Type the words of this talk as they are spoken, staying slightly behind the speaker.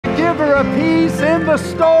giver of peace in the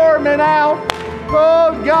storm and out.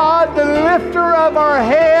 Oh God, the lifter of our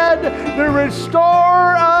head, the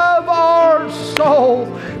restorer of our soul.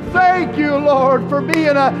 Thank you, Lord, for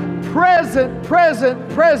being a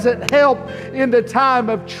present help in the time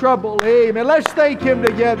of trouble. Amen. Let's thank Him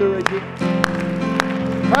together again.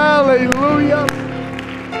 Hallelujah.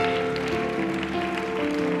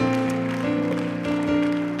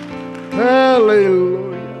 Hallelujah.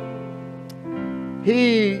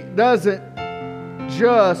 He doesn't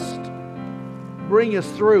just bring us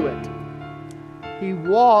through it. He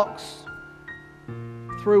walks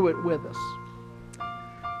through it with us.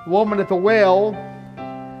 The woman at the well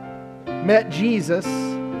met Jesus.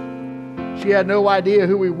 She had no idea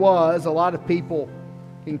who He was. A lot of people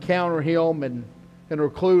encounter Him and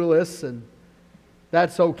are clueless, and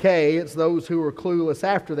that's okay. It's those who are clueless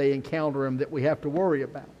after they encounter Him that we have to worry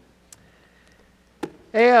about.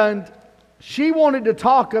 And she wanted to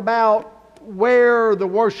talk about where the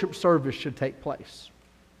worship service should take place.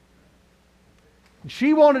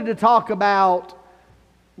 She wanted to talk about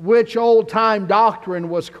which old-time doctrine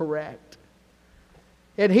was correct.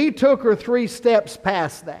 And He took her 3 steps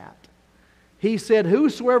past that. He said,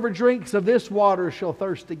 "Whosoever drinks of this water shall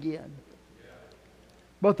thirst again.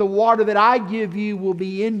 But the water that I give you will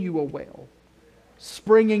be in you a well,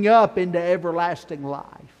 springing up into everlasting life."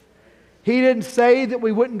 He didn't say that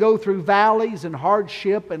we wouldn't go through valleys and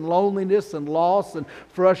hardship and loneliness and loss and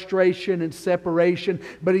frustration and separation.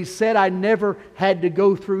 But He said, I never had to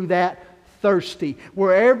go through that thirsty.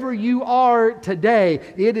 Wherever you are today,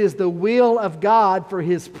 it is the will of God for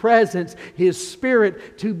His presence, His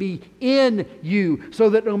Spirit to be in you, so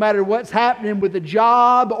that no matter what's happening with the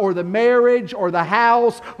job or the marriage or the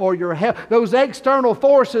house or your health, those external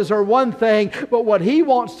forces are one thing, but what He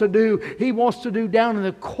wants to do, He wants to do down in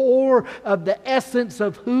the core of the essence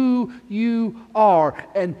of who you are,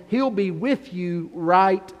 and He'll be with you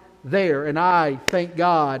right there, and I thank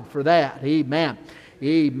God for that. Amen.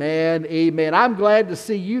 Amen, amen. I'm glad to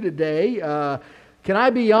see you today. Can I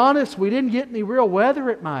be honest? We didn't get any real weather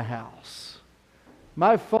at my house.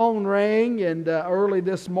 My phone rang and early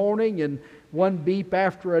this morning, and one beep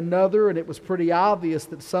after another, and it was pretty obvious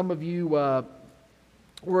that some of you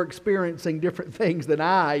were experiencing different things than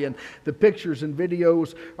I, and the pictures and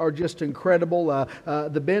videos are just incredible.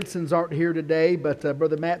 The Bensons aren't here today, but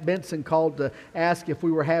Brother Matt Benson called to ask if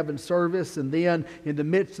we were having service, and then in the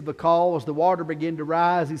midst of the call, as the water began to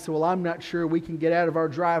rise, he said, well, I'm not sure we can get out of our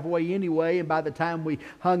driveway anyway, and by the time we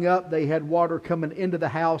hung up, they had water coming into the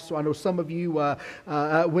house. So I know some of you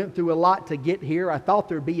went through a lot to get here. I thought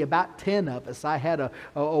there'd be about 10 of us. I had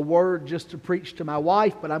a word just to preach to my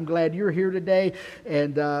wife, but I'm glad you're here today,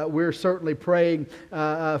 and we're certainly praying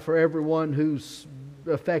for everyone who's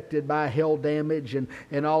affected by hail damage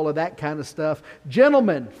and all of that kind of stuff.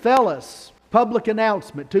 Gentlemen, fellas, public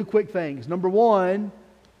announcement, 2 quick things. Number 1,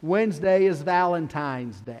 Wednesday is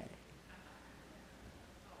Valentine's Day.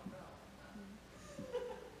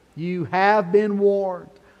 You have been warned.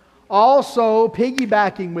 Also,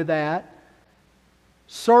 piggybacking with that,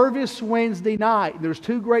 service Wednesday night. There's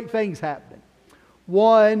 2 great things happening.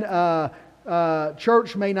 One,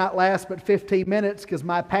 church may not last but 15 minutes because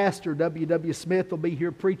my pastor, W.W. Smith, will be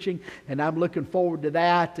here preaching, and I'm looking forward to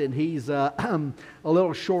that. And he's a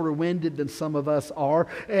little shorter-winded than some of us are.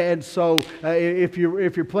 And so if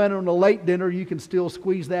you're planning on a late dinner, you can still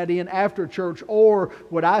squeeze that in after church. Or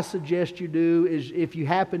what I suggest you do is, if you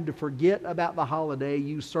happen to forget about the holiday,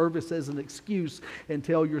 use service as an excuse and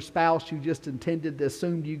tell your spouse you just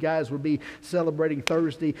assumed you guys would be celebrating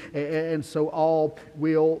Thursday, and so all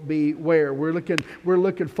will be well. We're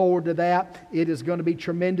looking forward to that. It is going to be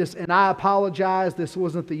tremendous. And I apologize. This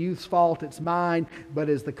wasn't the youth's fault. It's mine. But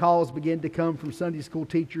as the calls begin to come from Sunday school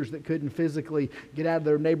teachers that couldn't physically get out of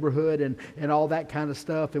their neighborhood and all that kind of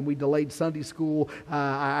stuff, and we delayed Sunday school,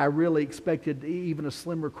 I really expected even a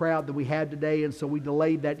slimmer crowd than we had today. And so we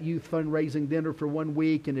delayed that youth fundraising dinner for 1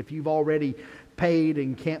 week. And if you've already paid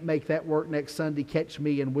and can't make that work next Sunday, catch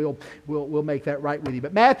me and we'll make that right with you.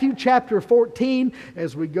 But Matthew chapter 14,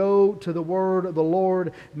 as we go to the word of the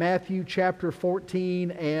Lord, Matthew chapter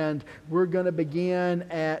 14, and we're going to begin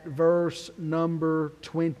at verse number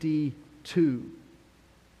 22.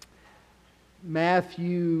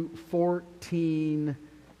 Matthew 14,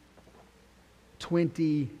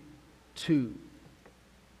 22.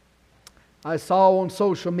 I saw on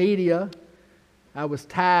social media, I was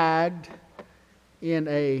tagged in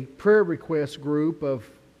a prayer request group of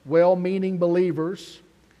well-meaning believers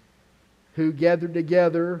who gathered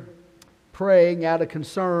together praying out of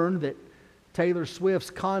concern that Taylor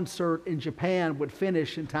Swift's concert in Japan would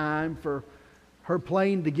finish in time for her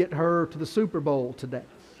plane to get her to the Super Bowl today.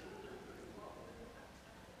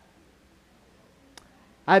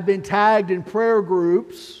 I've been tagged in prayer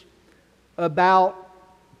groups about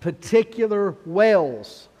particular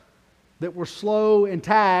wells that were slow and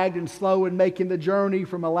tagged and slow in making the journey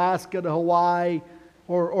from Alaska to Hawaii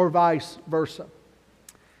or vice versa.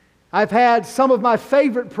 I've had some of my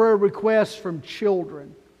favorite prayer requests from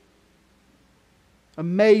children.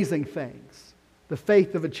 Amazing things. The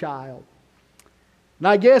faith of a child. And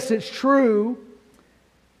I guess it's true,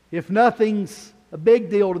 if nothing's a big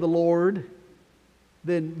deal to the Lord,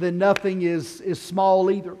 then nothing is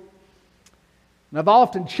small either. And I've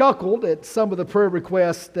often chuckled at some of the prayer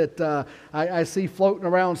requests that I see floating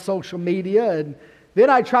around social media. And then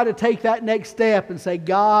I try to take that next step and say,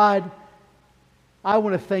 God, I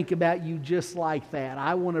want to think about you just like that.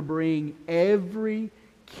 I want to bring every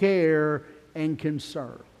care and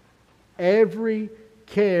concern. Every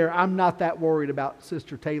care. I'm not that worried about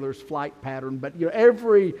Sister Taylor's flight pattern, but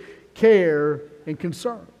every care and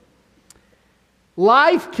concern.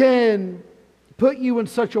 Life can put you in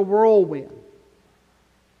such a whirlwind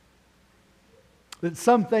that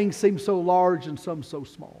some things seem so large and some so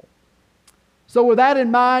small. So with that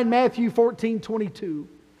in mind, Matthew 14:22,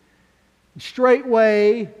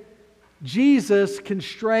 straightway Jesus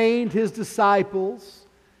constrained His disciples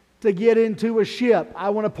to get into a ship.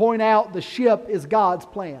 I want to point out the ship is God's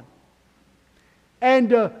plan. And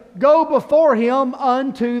to go before Him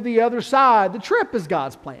unto the other side. The trip is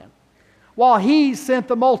God's plan. While He sent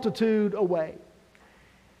the multitude away.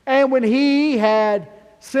 And when He had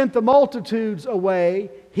sent the multitudes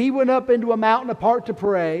away, He went up into a mountain apart to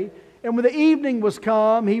pray. And when the evening was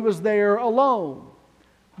come, He was there alone.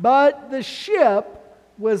 But the ship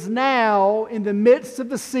was now in the midst of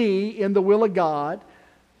the sea in the will of God,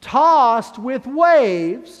 tossed with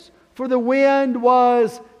waves, for the wind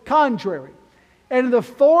was contrary. And in the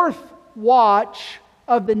fourth watch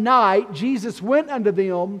of the night, Jesus went unto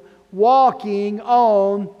them, walking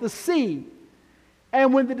on the sea.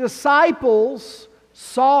 And when the disciples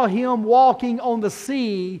saw Him walking on the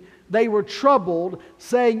sea, they were troubled,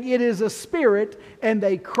 saying, It is a spirit, and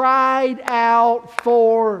they cried out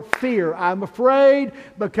for fear. I'm afraid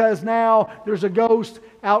because now there's a ghost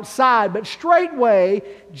outside. But straightway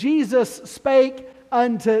Jesus spake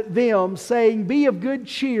unto them, saying, Be of good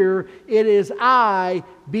cheer, it is I,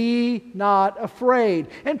 be not afraid.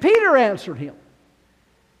 And Peter answered Him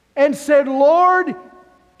and said, Lord,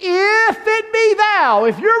 if it be Thou,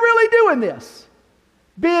 if You're really doing this,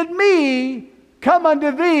 bid me come unto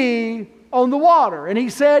Thee on the water. And He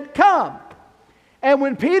said, Come. And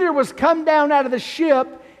when Peter was come down out of the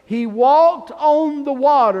ship, he walked on the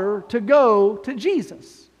water to go to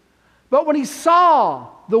Jesus. But when he saw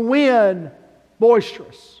the wind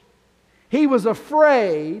boisterous, he was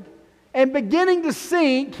afraid, and beginning to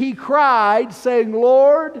sink, he cried, saying,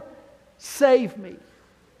 Lord, save me.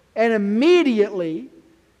 And immediately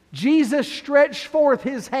Jesus stretched forth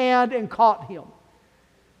His hand and caught him,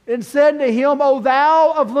 and said to him, O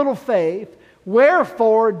thou of little faith,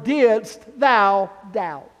 wherefore didst thou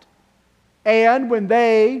doubt? And when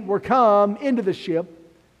they were come into the ship,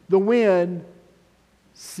 the wind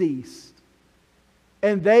ceased.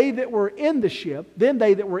 And they that were in the ship,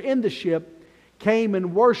 came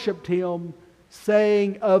and worshipped Him,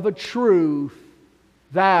 saying, Of a truth,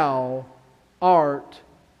 Thou art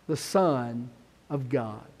the Son of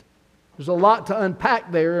God. There's a lot to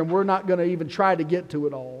unpack there, and we're not going to even try to get to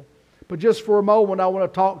it all. But just for a moment, I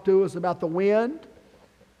want to talk to us about the wind,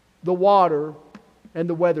 the water, and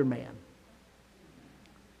the weatherman.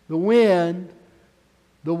 The wind,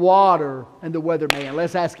 the water, and the weatherman.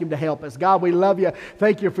 Let's ask Him to help us. God, we love You.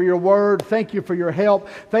 Thank You for Your word. Thank You for Your help.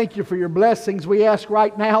 Thank You for Your blessings. We ask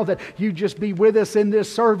right now that You just be with us in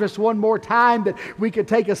this service one more time, that we could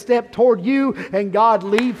take a step toward You, and God,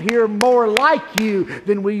 leave here more like You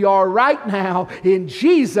than we are right now. In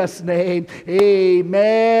Jesus' name,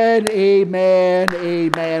 amen, amen,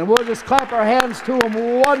 amen. We'll just clap our hands to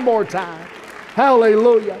Him one more time.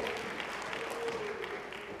 Hallelujah.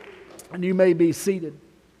 And you may be seated.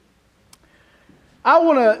 I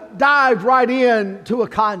want to dive right into a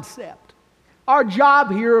concept. Our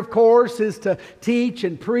job here, of course, is to teach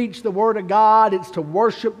and preach the Word of God. It's to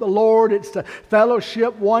worship the Lord. It's to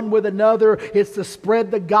fellowship one with another. It's to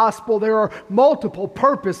spread the gospel. There are multiple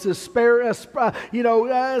purposes stated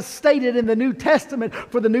in the New Testament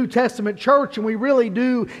for the New Testament church, and we really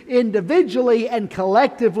do individually and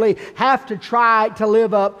collectively have to try to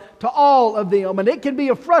live up to all of them. And it can be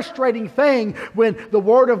a frustrating thing when the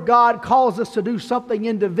Word of God calls us to do something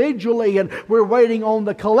individually and we're waiting on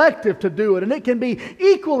the collective to do it. And And it can be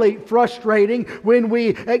equally frustrating when we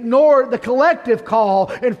ignore the collective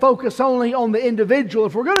call and focus only on the individual.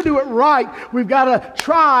 If we're going to do it right, we've got to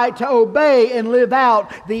try to obey and live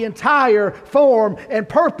out the entire form and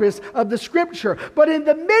purpose of the Scripture. But in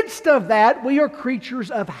the midst of that, we are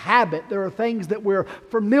creatures of habit. There are things that we're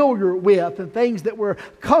familiar with and things that we're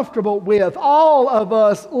comfortable with. All of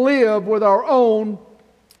us live with our own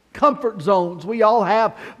comfort zones. We all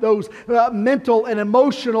have those mental and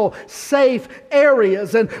emotional safe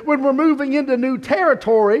areas. And when we're moving into new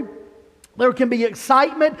territory, there can be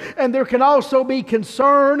excitement, and there can also be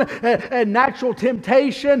concern and natural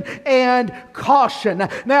temptation and caution.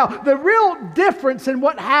 Now, the real difference in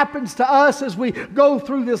what happens to us as we go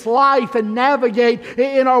through this life and navigate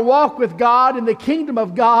in our walk with God, in the kingdom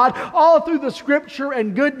of God, all through the Scripture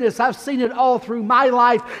and goodness, I've seen it all through my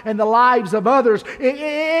life and the lives of others.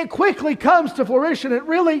 It quickly comes to fruition. It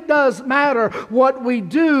really does matter what we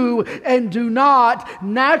do and do not,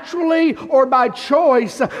 naturally or by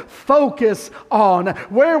choice, focus on.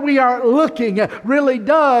 Where we are looking really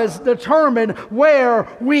does determine where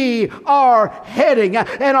we are heading.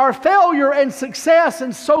 And our failure and success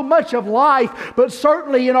in so much of life, but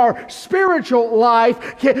certainly in our spiritual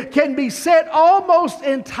life, can be set almost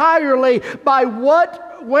entirely by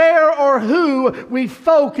where or who we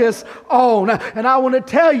focus on. And I want to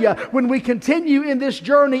tell you, when we continue in this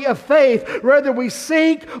journey of faith, whether we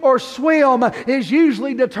sink or swim is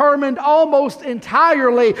usually determined almost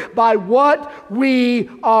entirely by what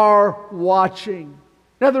we are watching.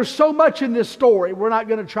 Now, there's so much in this story. We're not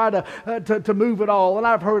going to try to move it all. And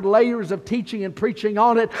I've heard layers of teaching and preaching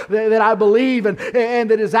on it that I believe and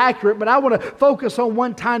that is accurate. But I want to focus on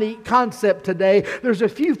one tiny concept today. There's a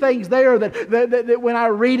few things there that when I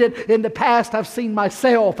read it in the past, I've seen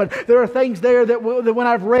myself. And there are things there that when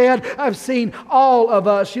I've read, I've seen all of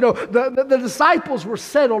us. You know, the disciples were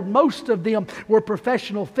settled. Most of them were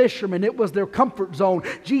professional fishermen. It was their comfort zone.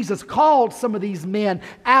 Jesus called some of these men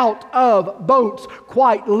out of boats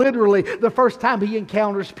quite literally. The first time he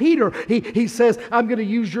encounters Peter, he says, I'm going to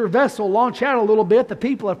use your vessel. Launch out a little bit. The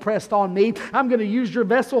people have pressed on me. I'm going to use your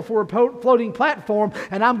vessel for a floating platform,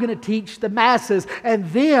 and I'm going to teach the masses.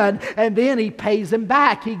 And then he pays him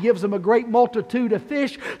back. He gives them a great multitude of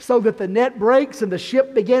fish so that the net breaks and the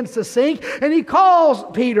ship begins to sink. And he calls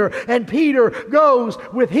Peter, and Peter goes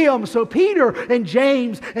with him. So Peter and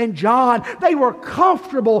James and John, they were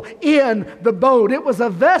comfortable in the boat. It was a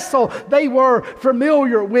vessel they were familiar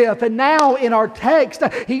with. And now in our text,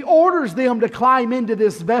 he orders them to climb into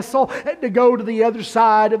this vessel and to go to the other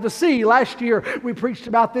side of the sea. Last year we preached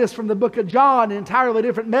about this from the book of John, an entirely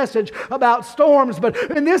different message about storms. But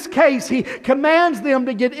in this case, he commands them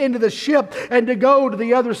to get into the ship and to go to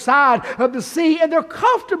the other side of the sea. And they're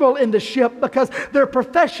comfortable in the ship because they're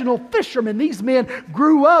professional fishermen. These men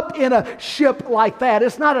grew up in a ship like that.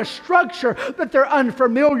 It's not a structure that they're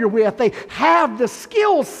unfamiliar with. They have the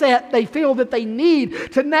skill set they feel that they need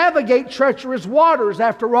to navigate treacherous waters.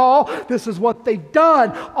 After all, this is what they've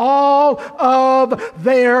done all of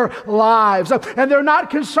their lives. And they're not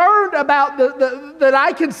concerned about that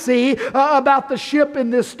I can see about the ship in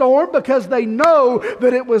this storm, because they know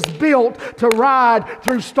that it was built to ride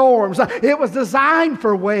through storms. It was designed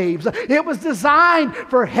for waves. It was designed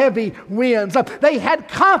for heavy winds. They had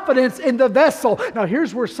confidence in the vessel. Now,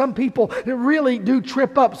 here's where some people really do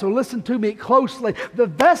trip up, so listen to me closely. The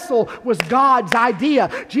vessel was God's idea.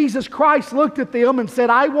 Jesus Christ looked at them and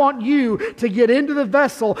said, I want you to get into the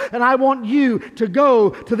vessel, and I want you to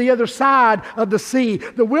go to the other side of the sea.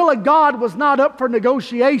 The will of God was not up for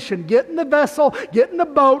negotiation. Get in the vessel, get in the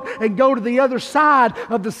boat, and go to the other side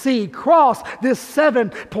of the sea. Cross this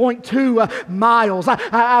 7.2 miles.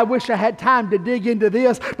 I wish I had time to dig into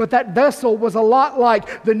this, but that vessel was a lot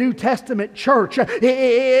like the New Testament church.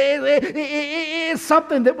 It's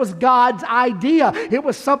something that was God's idea. It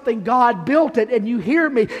was something God built it, and you hear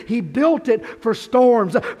me, He built it for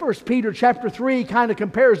storms. 1 Peter chapter 3 kind of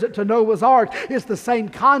compares it to Noah's ark. It's the same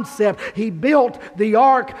concept. He built the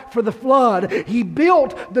ark for the flood. He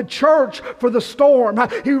built the church for the storm.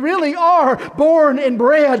 You really are born and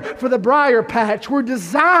bred for the briar patch. We're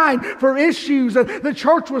designed for issues. The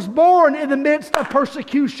church was born in the midst of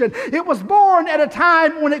persecution. It was born at a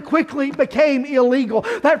time when it quickly became illegal.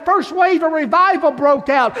 That first wave of revival revival broke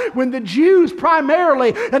out when the Jews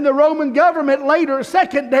primarily and the Roman government later,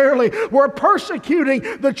 secondarily, were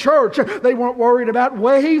persecuting the church. They weren't worried about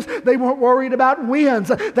waves. They weren't worried about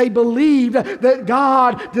winds. They believed that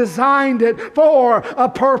God designed it for a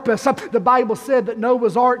purpose. The Bible said that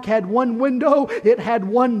Noah's Ark had one window. It had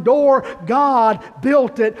one door. God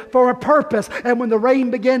built it for a purpose. And when the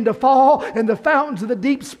rain began to fall and the fountains of the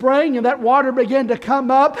deep sprang and that water began to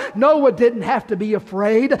come up, Noah didn't have to be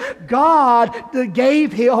afraid. God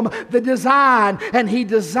gave him the design, and he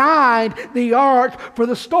designed the ark for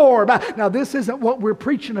the storm. Now, this isn't what we're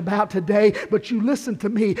preaching about today, but you listen to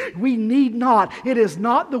me. We need not. It is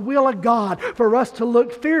not the will of God for us to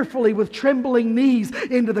look fearfully with trembling knees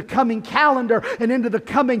into the coming calendar and into the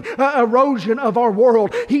coming erosion of our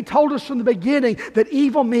world. He told us from the beginning that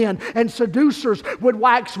evil men and seducers would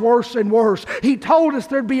wax worse and worse. He told us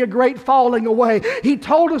there'd be a great falling away. He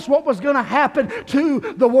told us what was going to happen to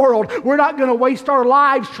the world. We're not going to waste our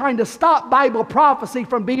lives trying to stop Bible prophecy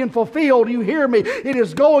from being fulfilled. You hear me? It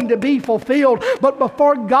is going to be fulfilled. But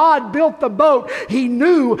before God built the boat, He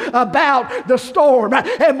knew about the storm.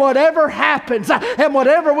 And whatever happens, and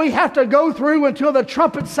whatever we have to go through until the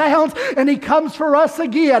trumpet sounds and He comes for us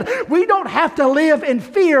again, we don't have to live in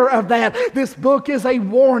fear of that. This book is a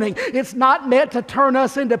warning. It's not meant to turn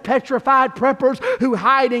us into petrified preppers who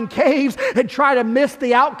hide in caves and try to miss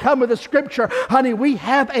the outcome of the Scripture. Honey, we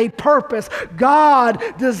have a purpose. God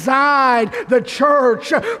designed the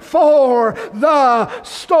church for the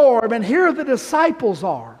storm. And here the disciples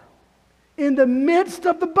are in the midst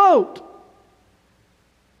of the boat.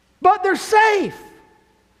 But they're safe.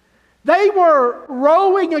 They were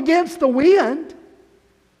rowing against the wind.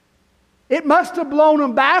 It must have blown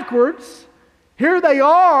them backwards. Here they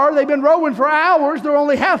are. They've been rowing for hours. They're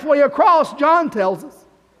only halfway across, John tells us.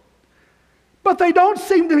 But they don't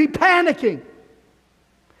seem to be panicking.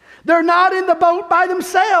 They're not in the boat by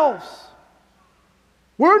themselves.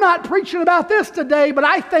 We're not preaching about this today, but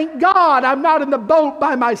I thank God I'm not in the boat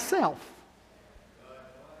by myself.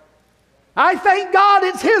 I thank God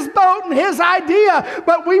it's His boat and His idea,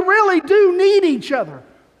 but we really do need each other.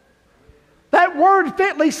 That word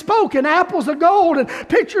fitly spoken, apples of gold and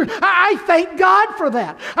pictures. I thank God for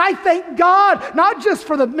that. I thank God not just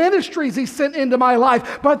for the ministries He sent into my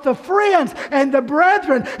life, but the friends and the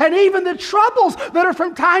brethren and even the troubles that are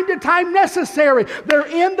from time to time necessary. They're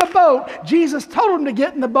in the boat. Jesus told them to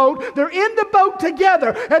get in the boat. They're in the boat together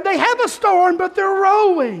and they have a storm, but they're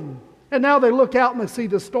rowing. And now they look out and they see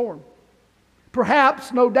the storm.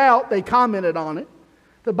 Perhaps, no doubt, they commented on it.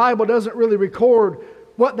 The Bible doesn't really record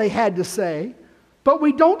what they had to say, but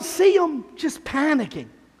we don't see them just panicking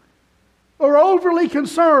or overly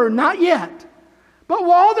concerned, not yet. But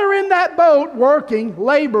while they're in that boat, working,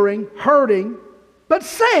 laboring, hurting, but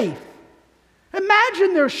safe,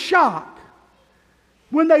 imagine their shock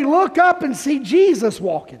when they look up and see Jesus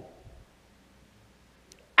walking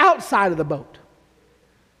outside of the boat.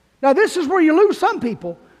 Now, this is where you lose some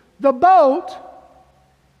people. The boat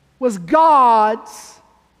was God's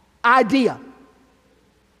idea.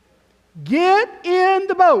 Get in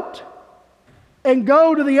the boat and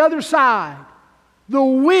go to the other side. The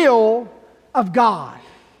will of God.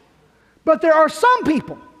 But there are some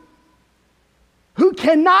people who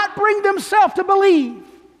cannot bring themselves to believe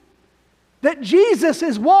that Jesus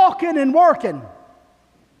is walking and working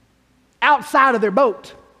outside of their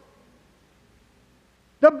boat.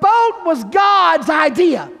 The boat was God's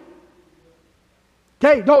idea.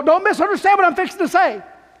 Okay, don't misunderstand what I'm fixing to say.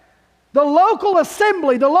 The local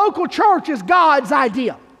assembly, the local church is God's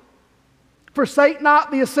idea. Forsake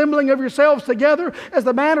not the assembling of yourselves together as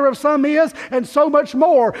the manner of some is, and so much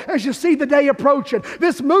more as you see the day approaching.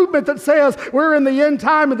 This movement that says we're in the end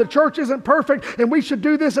time and the church isn't perfect and we should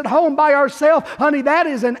do this at home by ourselves, honey, that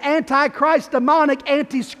is an antichrist, demonic,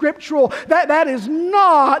 anti-scriptural. That is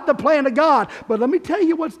not the plan of God. But let me tell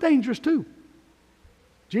you what's dangerous too.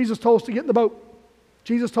 Jesus told us to get in the boat.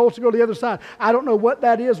 Jesus told us to go to the other side. I don't know what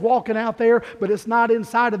that is walking out there, but it's not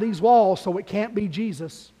inside of these walls, so it can't be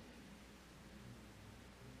Jesus.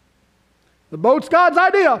 The boat's God's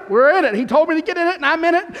idea. We're in it. He told me to get in it, and I'm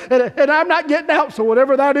in it, and I'm not getting out. So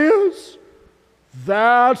whatever that is,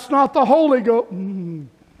 that's not the Holy Ghost.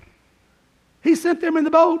 He sent them in the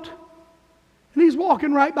boat, and He's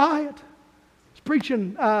walking right by it. He's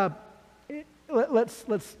preaching.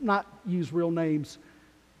 Let's not use real names.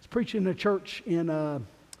 Preaching in a church in,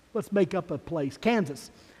 let's make up a place,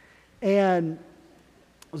 Kansas. And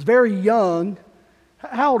I was very young.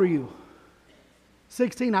 How old are you?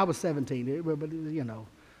 16, I was 17. But you know,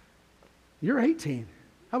 you're 18.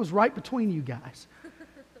 I was right between you guys.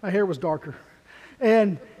 My hair was darker.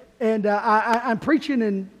 And I'm preaching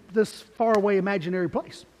in this faraway imaginary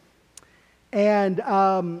place. And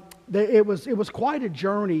it was quite a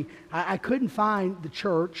journey. I couldn't find the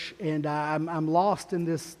church, and I'm lost in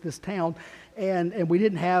this town. And we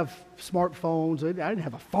didn't have smartphones. I didn't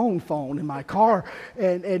have a phone in my car.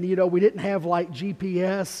 And you know, we didn't have like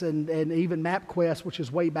GPS and even MapQuest, which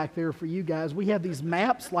is way back there for you guys. We had these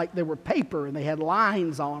maps like they were paper and they had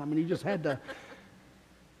lines on them, and you just had to...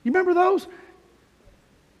 You remember those?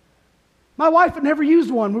 My wife had never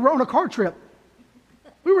used one. We were on a car trip.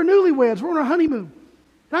 We were newlyweds. We were on our honeymoon.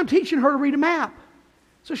 And I'm teaching her to read a map.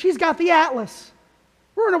 So she's got the atlas.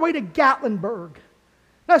 We're on our way to Gatlinburg.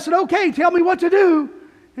 I said, okay, tell me what to do.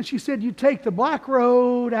 And she said, you take the black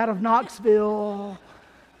road out of Knoxville.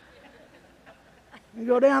 You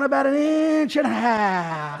go down about 1.5 inches.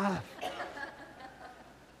 Now,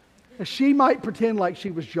 she might pretend like she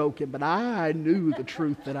was joking, but I knew the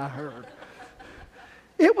truth that I heard.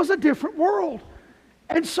 It was a different world.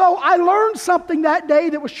 And so I learned something that day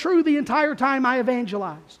that was true the entire time I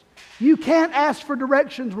evangelized. You can't ask for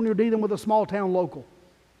directions when you're dealing with a small town local.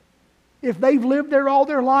 If they've lived there all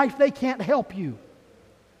their life, they can't help you.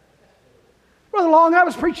 Brother Long, I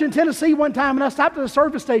was preaching in Tennessee one time, and I stopped at a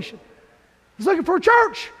service station. I was looking for a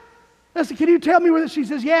church. I said, can you tell me where this? She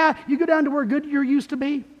says, yeah, you go down to where Goodyear used to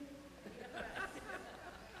be.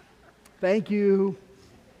 Thank you.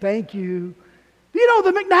 Thank you. Do you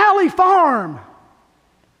know the McNally farm?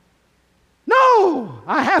 No,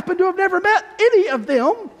 I happen to have never met any of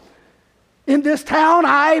them in this town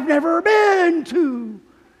I've never been to.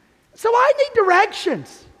 So I need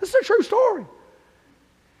directions. This is a true story.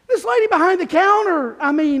 This lady behind the counter,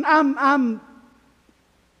 I mean, I'm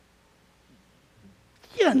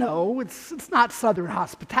you know, it's not Southern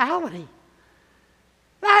hospitality.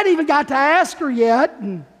 I hadn't even got to ask her yet,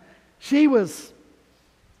 and she was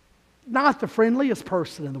not the friendliest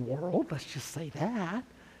person in the world, let's just say that.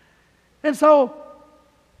 And so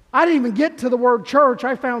I didn't even get to the word church.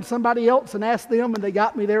 I found somebody else and asked them, and they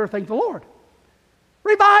got me there, thank the Lord.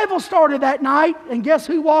 Revival started that night, and guess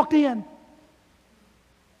who walked in?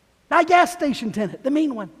 My gas station tenant, the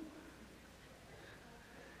mean one.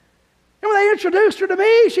 And when they introduced her to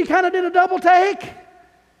me, she kind of did a double take.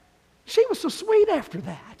 She was so sweet after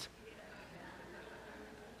that.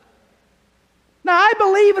 Now, I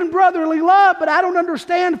believe in brotherly love, but I don't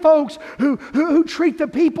understand folks who treat the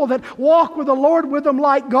people that walk with the Lord with them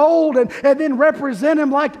like gold and then represent Him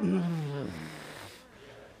like...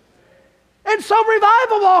 And so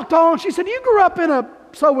Revival walked on. She said, you grew up in a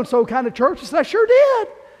so-and-so kind of church? I said, I sure did.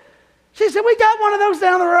 She said, we got one of those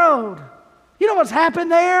down the road. You know what's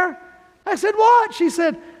happened there? I said, what? She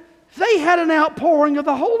said, they had an outpouring of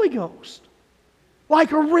the Holy Ghost.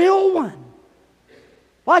 Like a real one.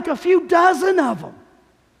 Like a few dozen of them.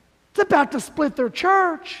 It's about to split their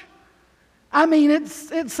church. I mean, it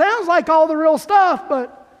sounds like all the real stuff,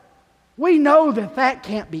 but we know that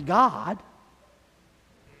can't be God.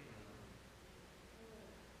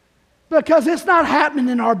 Because it's not happening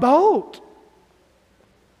in our boat.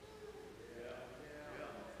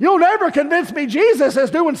 You'll never convince me Jesus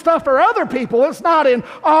is doing stuff for other people. It's not in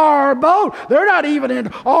our boat. They're not even in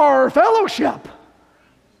our fellowship.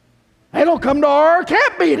 They don't come to our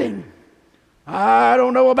camp meeting. I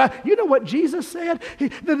don't know about... You know what Jesus said?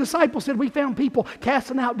 The disciples said, we found people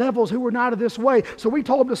casting out devils who were not of this way. So we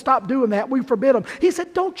told them to stop doing that. We forbid them. He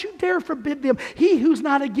said, don't you dare forbid them. He who's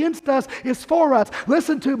not against us is for us.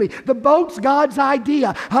 Listen to me. The boat's God's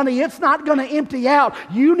idea. Honey, it's not going to empty out.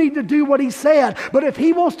 You need to do what He said. But if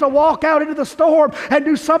He wants to walk out into the storm and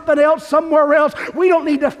do something else somewhere else, we don't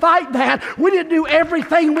need to fight that. We need to do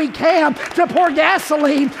everything we can to pour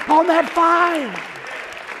gasoline on that fire.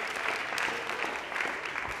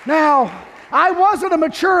 Now, I wasn't a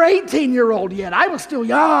mature 18-year-old yet. I was still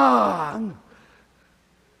young.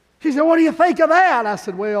 She said, what do you think of that? I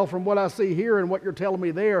said, well, from what I see here and what you're telling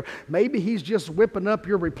me there, maybe He's just whipping up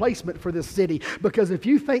your replacement for this city. Because if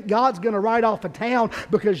you think God's going to write off a town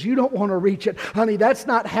because you don't want to reach it, honey, that's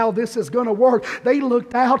not how this is going to work. They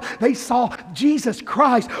looked out, they saw Jesus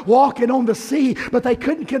Christ walking on the sea, but they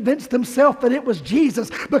couldn't convince themselves that it was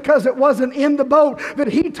Jesus because it wasn't in the boat that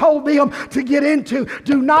He told them to get into.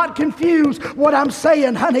 Do not confuse what I'm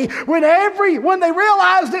saying, honey. When they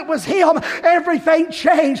realized it was Him, everything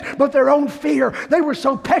changed. but their own fear. They were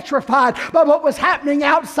so petrified by what was happening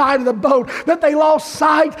outside of the boat that they lost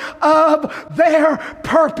sight of their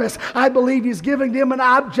purpose. I believe he's giving them an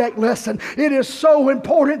object lesson. It is so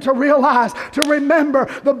important to realize, to remember,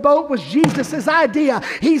 the boat was Jesus' idea.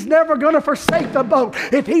 He's never going to forsake the boat.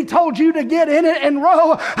 If he told you to get in it and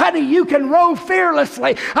row, honey, you can row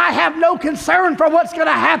fearlessly. I have no concern for what's going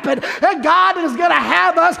to happen. And God is going to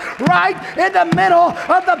have us right in the middle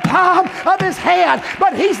of the palm of his hand.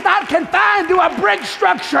 But he's not confined to a brick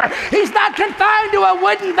structure. He's not confined to a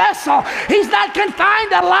wooden vessel. He's not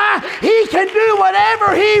confined to life. He can do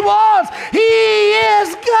whatever he wants. He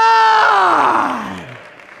is God.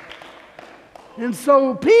 And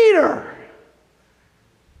so Peter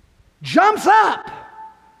jumps up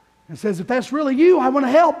and says, if that's really you, I want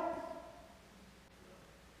to help.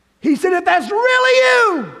 He said, if that's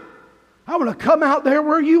really you, I want to come out there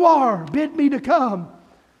where you are. Bid me to come.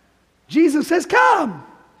 Jesus says, come.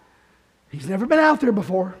 He's never been out there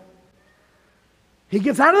before. He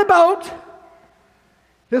gets out of the boat.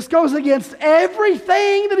 This goes against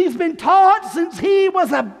everything that he's been taught since he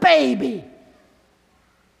was a baby.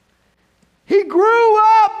 He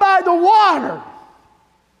grew up by the water.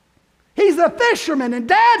 He's a fisherman, and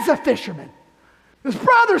Dad's a fisherman. His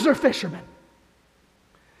brothers are fishermen.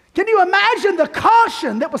 Can you imagine the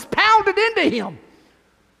caution that was pounded into him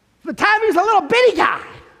the time he was a little bitty guy?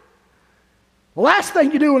 The last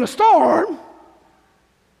thing you do in a storm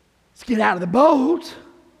is get out of the boat.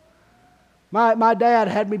 My dad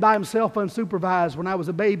had me by himself unsupervised when I was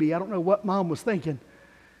a baby. I don't know what Mom was thinking.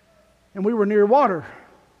 And we were near water.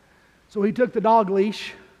 So he took the dog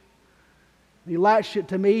leash, he latched it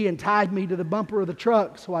to me and tied me to the bumper of the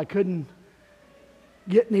truck so I couldn't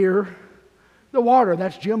get near the water.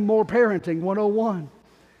 That's Jim Moore Parenting 101.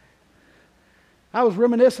 I was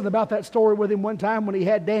reminiscing about that story with him one time when he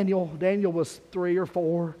had Daniel. Daniel was 3 or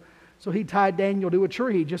 4. So he tied Daniel to a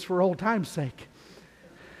tree just for old time's sake.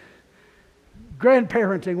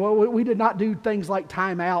 Grandparenting, well, we did not do things like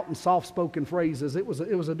time out and soft-spoken phrases. It was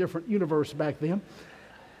a different universe back then.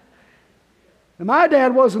 And my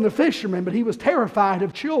dad wasn't a fisherman, but he was terrified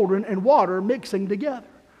of children and water mixing together.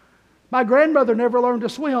 My grandmother never learned to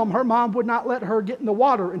swim. Her mom would not let her get in the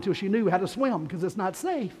water until she knew how to swim because it's not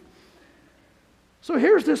safe. So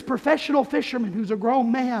here's this professional fisherman who's a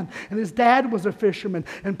grown man, and his dad was a fisherman,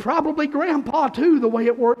 and probably grandpa too, the way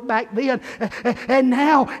it worked back then. And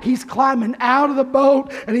now he's climbing out of the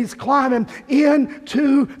boat, and he's climbing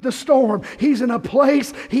into the storm. He's in a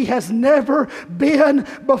place he has never been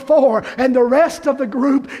before, and the rest of the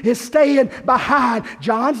group is staying behind.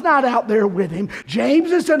 John's not out there with him.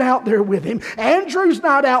 James isn't out there with him. Andrew's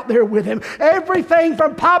not out there with him. Everything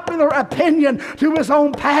from popular opinion to his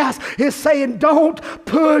own past is saying, don't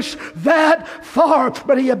push that far.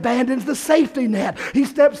 But he abandons the safety net. He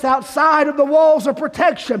steps outside of the walls of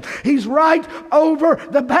protection. He's right over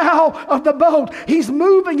the bow of the boat. He's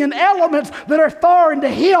moving in elements that are foreign to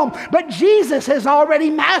him, but Jesus has already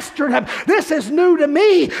mastered him. This is new to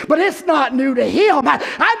me, but it's not new to him.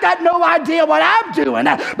 I've got no idea what I'm doing,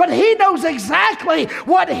 but he knows exactly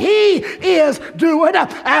what he is doing.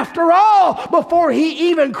 After all, before he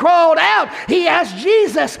even crawled out, he asked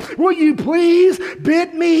Jesus, will you please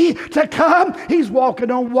bid me to come? He's walking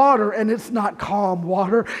on water, and it's not calm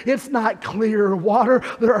water. It's not clear water.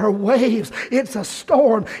 There are waves. It's a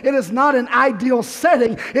storm. It is not an ideal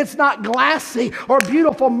setting. It's not glassy or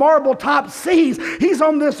beautiful marble-top seas. He's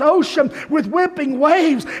on this ocean with whipping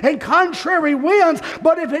waves and contrary winds.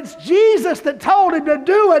 But if it's Jesus that told him to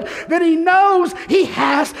do it, then he knows he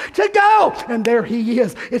has to go. And there he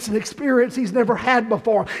is. It's an experience he's never had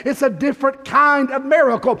before. It's a different kind of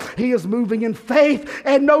miracle. He is moving in faith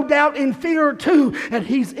and no doubt in fear too. And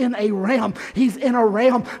he's in a realm. He's in a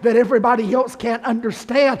realm that everybody else can't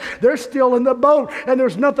understand. They're still in the boat, and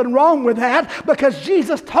there's nothing wrong with that because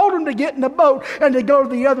Jesus told him to get in the boat and to go to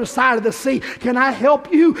the other side of the sea. Can I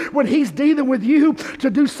help you when he's dealing with you to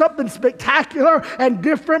do something spectacular and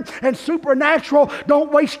different and supernatural?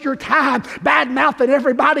 Don't waste your time bad-mouthing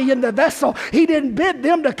everybody in the vessel. He didn't bid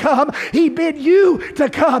them to come. He bid you to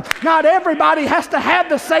come. Not everybody has to have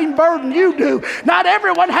the same burden you do. Not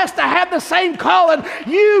everyone has to have the same calling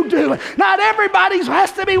you do. Not everybody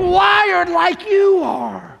has to be wired like you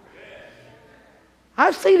are.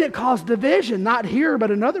 I've seen it cause division, not here,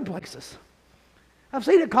 but in other places. I've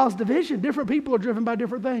seen it cause division. Different people are driven by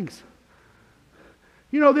different things.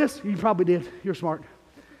 You know this? You probably did. You're smart.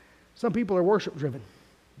 Some people are worship driven,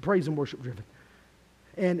 praise and worship driven.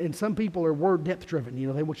 And some people are word depth driven. You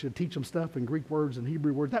know, they want you to teach them stuff in Greek words and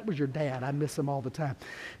Hebrew words. That was your dad. I miss him all the time.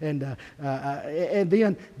 And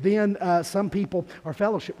then some people are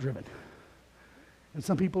fellowship driven. And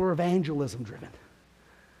some people are evangelism driven.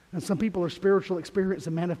 And some people are spiritual experience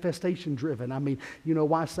and manifestation driven. I mean, you know,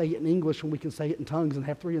 why say it in English when we can say it in tongues and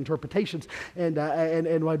have 3 interpretations? And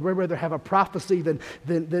I'd rather have a prophecy than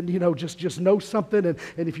you know, just know something. And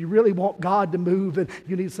if you really want God to move, then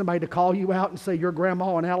you need somebody to call you out and say, your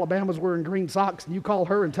grandma in Alabama's wearing green socks, and you call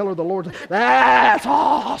her and tell her the Lord, that's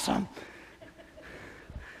awesome.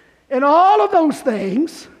 And all of those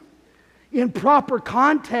things, in proper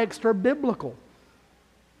context, are biblical.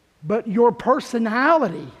 But your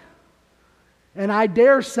personality, and I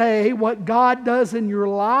dare say what God does in your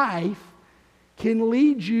life, can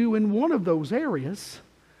lead you in one of those areas,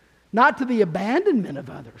 not to the abandonment of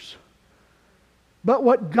others, but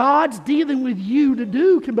what God's dealing with you to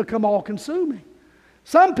do can become all-consuming.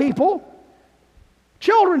 Some people,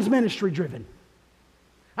 children's ministry driven.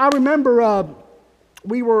 I remember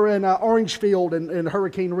we were in Orangefield, and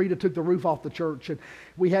Hurricane Rita took the roof off the church, and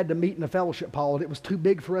we had to meet in a fellowship hall, and it was too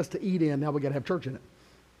big for us to eat in. Now we got to have church in it.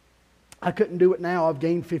 I couldn't do it now. I've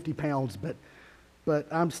gained 50 pounds, but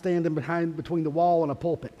I'm standing between the wall and a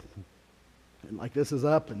pulpit. And like this is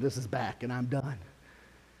up and this is back, and I'm done.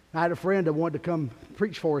 I had a friend that wanted to come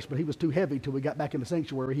preach for us, but he was too heavy till we got back in the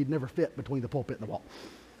sanctuary. He'd never fit between the pulpit and the wall.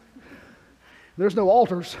 There's no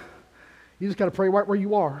altars. You just got to pray right where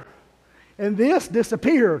you are. And this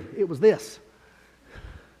disappeared. It was this.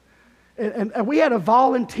 And we had a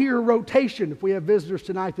volunteer rotation. If we have visitors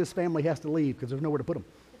tonight, this family has to leave because there's nowhere to put them.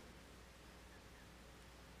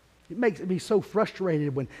 It makes me so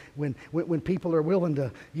frustrated when people are willing to,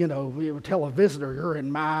 you know, tell a visitor, you're in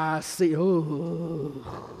my seat. Ooh.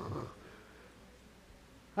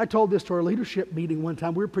 I told this to our leadership meeting one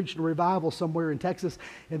time. We were preaching a revival somewhere in Texas,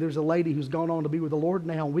 and there's a lady who's gone on to be with the Lord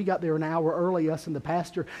now. And we got there an hour early, us and the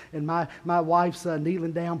pastor, and my wife's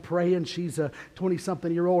kneeling down praying. She's a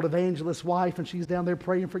 20-something-year-old evangelist wife, and she's down there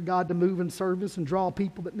praying for God to move in service and draw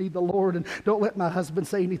people that need the Lord. And don't let my husband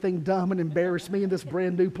say anything dumb and embarrass me in this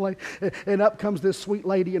brand new place. And up comes this sweet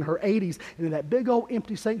lady in her 80s, and in that big old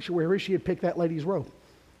empty sanctuary, she had picked that lady's robe.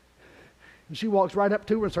 And she walks right up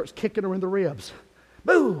to her and starts kicking her in the ribs.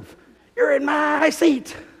 Move! You're in my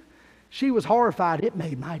seat! She was horrified. It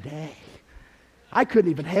made my day. I couldn't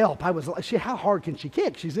even help. I was like, how hard can she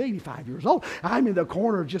kick? She's 85 years old. I'm in the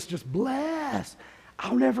corner just blessed.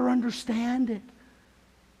 I'll never understand it.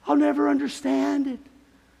 I'll never understand it.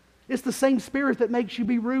 It's the same spirit that makes you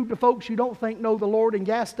be rude to folks you don't think know the Lord in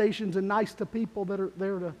gas stations and nice to people that are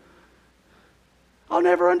there to... I'll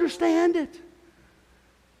never understand it.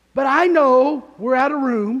 But I know we're out of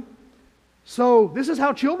room. So this is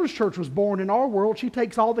how Children's Church was born in our world. She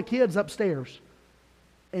takes all the kids upstairs.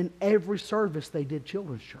 And every service they did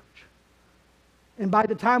Children's Church. And by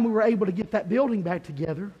the time we were able to get that building back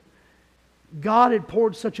together, God had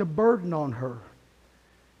poured such a burden on her.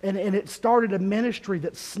 And it started a ministry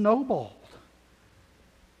that snowballed.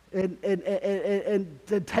 And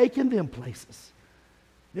taken them places.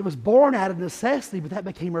 It was born out of necessity, but that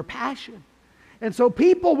became her passion. And so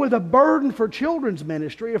people with a burden for children's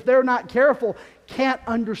ministry, if they're not careful, can't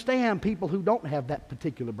understand people who don't have that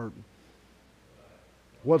particular burden.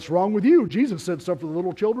 What's wrong with you? Jesus said, suffer the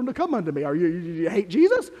little children to come unto me. You hate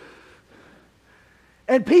Jesus?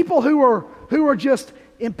 And people who are just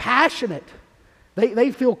impassionate,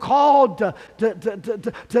 they feel called to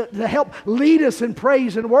help lead us in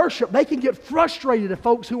praise and worship. They can get frustrated at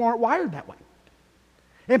folks who aren't wired that way.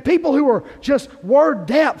 And people who are just word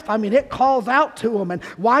depth, I mean, it calls out to them. And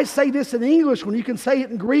why say this in English when you can say it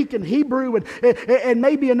in Greek and Hebrew and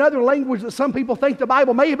maybe another language that some people think the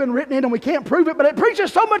Bible may have been written in and we can't prove it, but it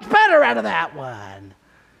preaches so much better out of that one.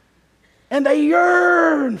 And they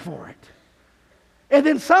yearn for it. And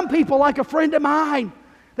then some people, like a friend of mine,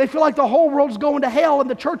 they feel like the whole world's going to hell and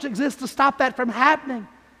the church exists to stop that from happening.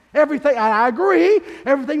 Everything, I agree,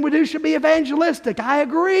 everything we do should be evangelistic. I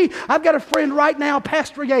agree. I've got a friend right now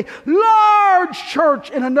pastoring a large church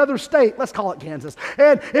in another state. Let's call it Kansas.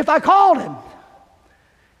 And if I called him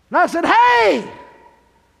and I said, hey,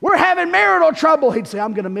 we're having marital trouble, he'd say,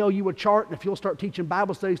 I'm going to mail you a chart, and if you'll start teaching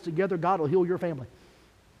Bible studies together, God will heal your family.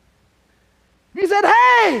 He said,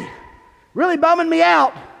 hey, really bumming me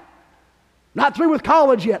out. Not through with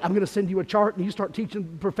college yet. I'm going to send you a chart and you start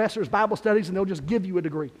teaching professors Bible studies and they'll just give you a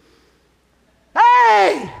degree.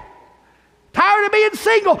 Hey! Tired of being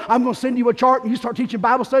single. I'm going to send you a chart and you start teaching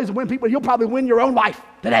Bible studies and win people. You'll probably win your own wife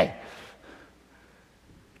today.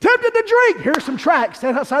 Tempted to drink. Here's some tracts.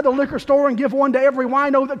 Stand outside the liquor store and give one to every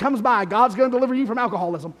wino that comes by. God's going to deliver you from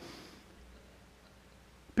alcoholism.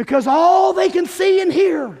 Because all they can see and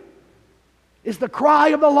hear It's the cry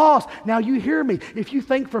of the lost. Now you hear me. If you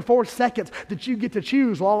think for 4 seconds that you get to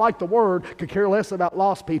choose, well, I like the Word, could care less about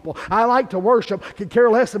lost people. I like to worship, could care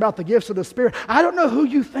less about the gifts of the Spirit. I don't know who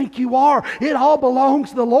you think you are. It all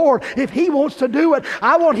belongs to the Lord. If He wants to do it,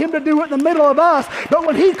 I want Him to do it in the middle of us. But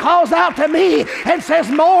when He calls out to me and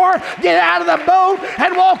says, "More, get out of the boat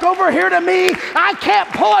and walk over here to me," I can't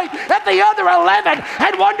point at the other 11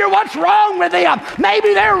 and wonder what's wrong with them.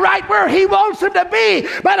 Maybe they're right where He wants them to be,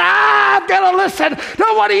 but I've got to listen to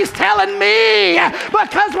what He's telling me,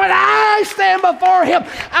 because when I stand before Him,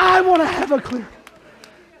 I want to have a clear.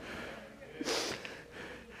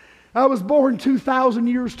 I was born 2,000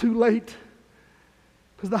 years too late,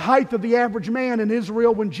 because the height of the average man in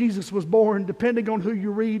Israel when Jesus was born, depending on who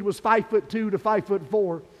you read, was 5'2" to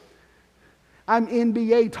 5'4". I'm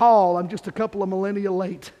NBA tall. I'm just a couple of millennia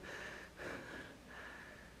late.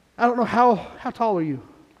 I don't know how tall are you?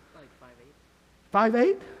 Like 5'8".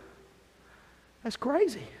 5'8"? That's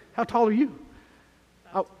crazy. How tall are you?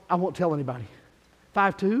 I won't tell anybody.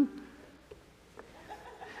 5'2"?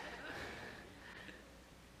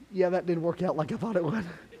 Yeah, that didn't work out like I thought it would.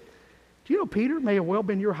 Do you know Peter may have well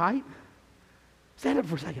been your height? Stand up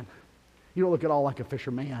for a second. You don't look at all like a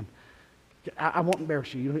fisherman. I won't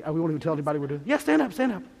embarrass you. We won't even tell anybody we're doing. Yeah, stand up,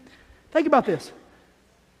 stand up. Think about this.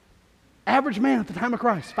 Average man at the time of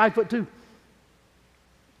Christ, 5'2".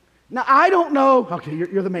 Now, I don't know. Okay,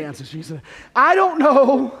 you're the man, so she said. I don't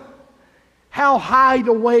know how high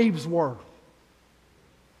the waves were.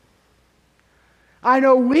 I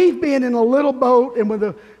know we've been in a little boat,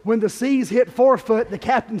 and when the seas hit 4 foot, the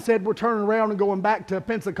captain said we're turning around and going back to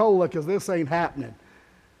Pensacola because this ain't happening.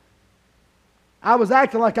 I was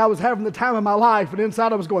acting like I was having the time of my life, and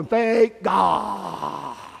inside I was going, thank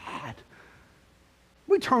God.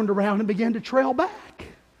 We turned around and began to trail back.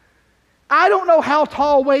 I don't know how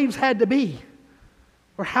tall waves had to be,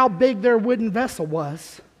 or how big their wooden vessel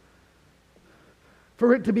was,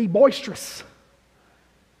 for it to be boisterous,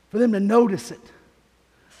 for them to notice it.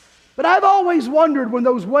 But I've always wondered when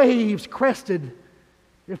those waves crested,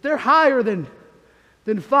 if they're higher than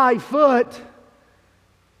 5 foot,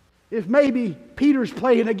 if maybe Peter's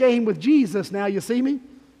playing a game with Jesus. Now you see me?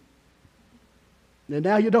 And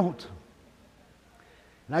now you don't.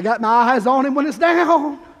 And I got my eyes on Him when it's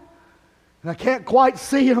down, and I can't quite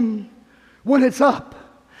see Him when it's up.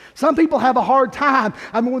 Some people have a hard time.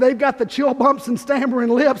 I mean, when they've got the chill bumps and stammering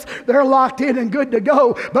lips, they're locked in and good to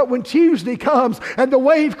go. But when Tuesday comes and the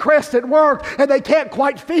wave crests at work and they can't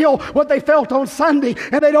quite feel what they felt on Sunday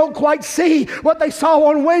and they don't quite see what they saw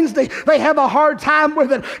on Wednesday, they have a hard time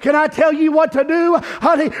with it. Can I tell you what to do?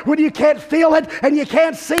 Honey, when you can't feel it and you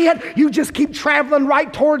can't see it, you just keep traveling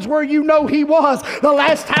right towards where you know He was. The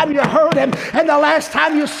last time you heard Him and the last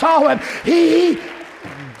time you saw Him,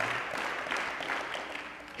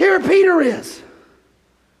 Here Peter is,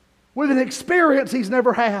 with an experience he's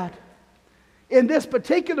never had. In this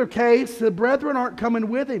particular case, the brethren aren't coming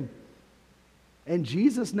with him. And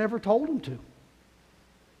Jesus never told him to.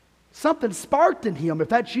 Something sparked in him. If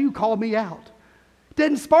that's you, call me out.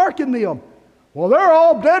 Didn't spark in them. Well, they're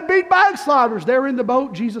all deadbeat backsliders. They're in the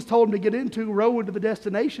boat Jesus told them to get into, row into the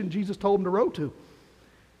destination Jesus told them to row to.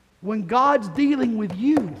 When God's dealing with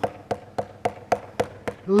you,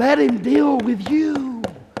 let Him deal with you.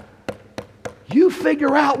 You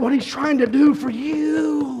figure out what He's trying to do for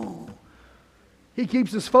you. He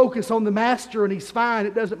keeps his focus on the Master and he's fine.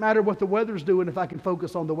 It doesn't matter what the weather's doing if I can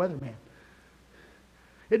focus on the weatherman.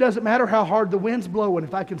 It doesn't matter how hard the wind's blowing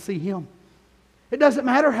if I can see Him. It doesn't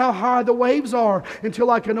matter how high the waves are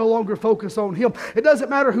until I can no longer focus on Him. It doesn't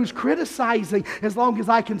matter who's criticizing as long as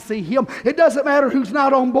I can see Him. It doesn't matter who's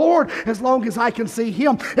not on board as long as I can see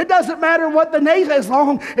Him. It doesn't matter what the nation as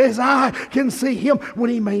long as I can see Him. When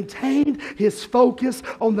he maintained his focus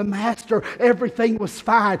on the Master, everything was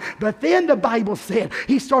fine. But then the Bible said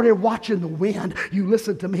he started watching the wind. You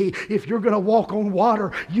listen to me. If you're going to walk on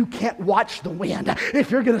water, you can't watch the wind.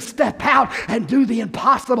 If you're going to step out and do the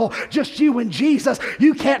impossible, just you and Jesus,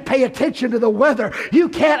 you can't pay attention to the weather. You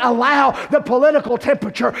can't allow the political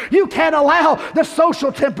temperature. You can't allow the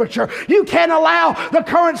social temperature. You can't allow the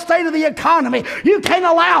current state of the economy. You can't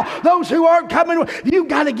allow those who aren't coming. You've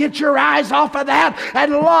got to get your eyes off of that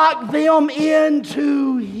and lock them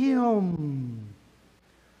into Him.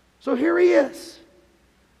 So here he is.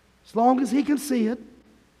 As long as he can see it,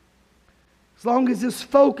 as long as his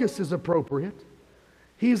focus is appropriate,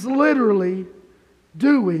 he's literally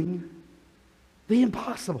doing the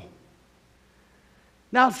impossible.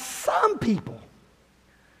 Now, some people,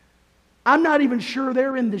 I'm not even sure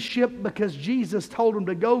they're in the ship because Jesus told them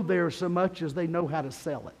to go there so much as they know how to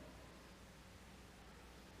sell it.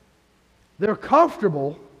 They're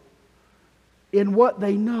comfortable in what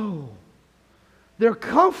they know. They're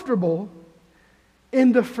comfortable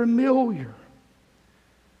in the familiar.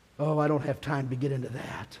 Oh, I don't have time to get into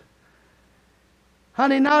that.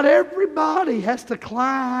 Honey, not everybody has to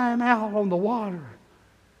climb out on the water,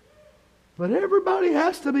 but everybody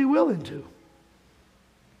has to be willing to,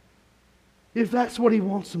 if that's what He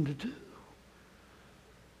wants them to do.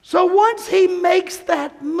 So once He makes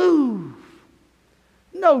that move,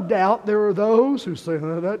 no doubt there are those who say,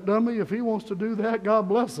 oh, that dummy, if he wants to do that, God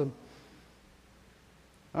bless him.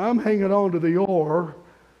 I'm hanging on to the oar.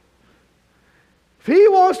 If he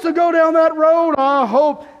wants to go down that road, I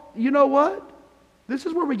hope. You know what? This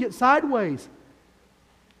is where we get sideways.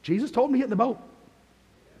 Jesus told them to get in the boat.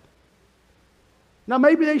 Now,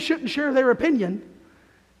 maybe they shouldn't share their opinion,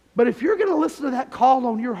 but if you're going to listen to that call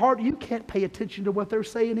on your heart, you can't pay attention to what they're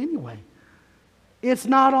saying anyway. It's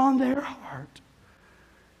not on their heart.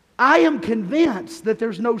 I am convinced that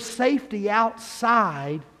there's no safety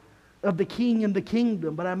outside of the King and the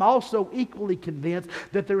kingdom, but I'm also equally convinced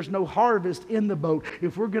that there's no harvest in the boat.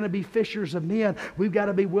 If we're going to be fishers of men, we've got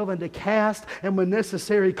to be willing to cast and when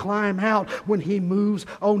necessary climb out when He moves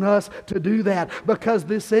on us to do that, because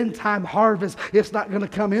this end time harvest, it's not going to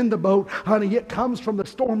come in the boat, honey. It comes from the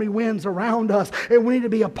stormy winds around us, and we need to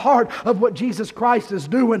be a part of what Jesus Christ is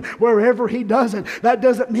doing wherever He does it. That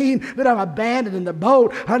doesn't mean that I'm abandoning the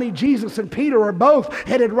boat, honey. Jesus and Peter are both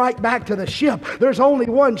headed right back to the ship. There's only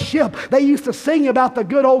one ship. They used to sing about the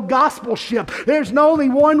good old gospel ship. There's only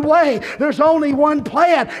one way. There's only one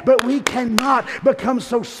plan. But we cannot become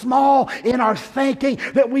so small in our thinking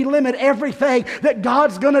that we limit everything that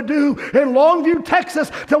God's going to do in Longview, Texas,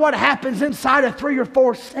 to what happens inside of 3 or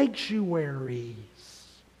 4 sanctuaries.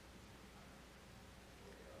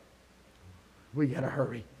 We got to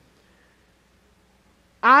hurry.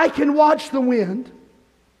 I can watch the wind.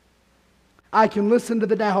 I can listen to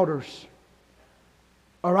the doubters.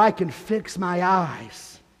 Or I can fix my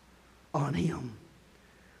eyes on Him,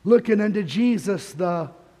 looking unto Jesus,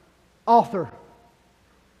 the author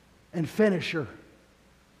and finisher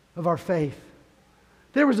of our faith.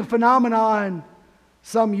 There was a phenomenon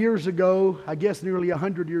some years ago, I guess nearly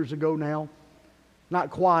 100 years ago now,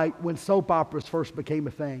 not quite, when soap operas first became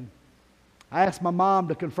a thing. I asked my mom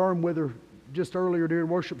to confirm with her just earlier during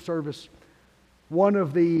worship service. One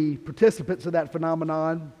of the participants of that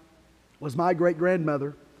phenomenon was my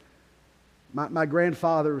great-grandmother, my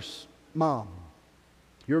grandfather's mom,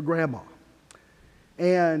 your grandma.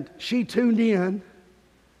 And she tuned in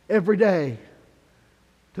every day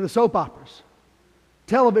to the soap operas.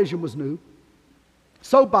 Television was new.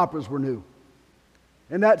 Soap operas were new.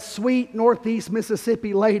 And that sweet Northeast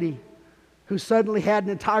Mississippi lady who suddenly had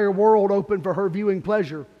an entire world open for her viewing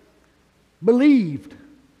pleasure believed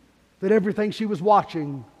that everything she was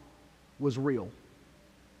watching was real.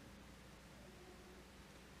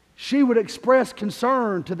 She would express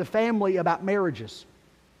concern to the family about marriages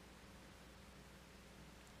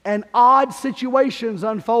and odd situations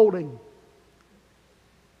unfolding.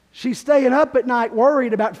 She's staying up at night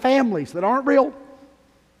worried about families that aren't real.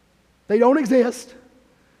 They don't exist.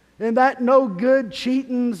 And that no good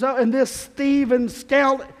cheating and this thief and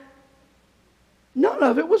scoundrel. None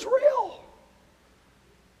of it was real.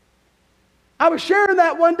 I was sharing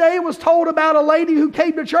that one day and was told about a lady who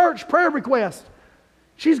came to church, prayer request.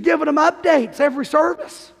 She's giving them updates every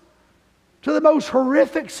service to the most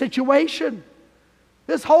horrific situation.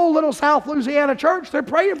 This whole little South Louisiana church, they're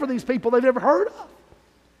praying for these people they've never heard of.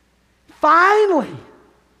 Finally,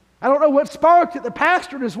 I don't know what sparked it, the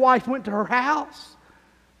pastor and his wife went to her house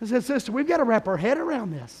and said, "Sister, we've got to wrap our head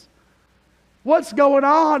around this. What's going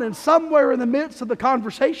on?" And somewhere in the midst of the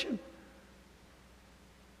conversation,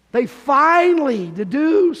 they finally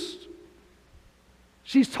deduced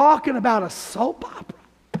she's talking about a soap opera.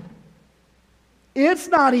 It's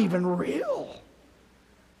not even real,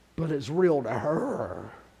 but it's real to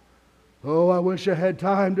her. Oh, I wish I had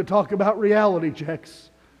time to talk about reality checks,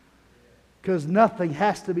 because nothing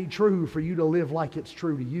has to be true for you to live like it's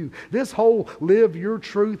true to you. This whole live your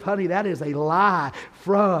truth, honey, that is a lie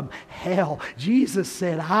from hell. Jesus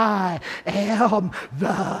said, "I am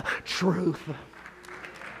the truth."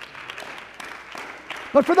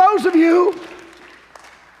 But for those of you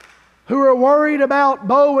who are worried about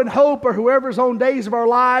Bo and Hope or whoever's on Days of Our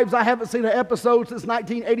Lives, I haven't seen an episode since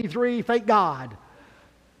 1983, thank God.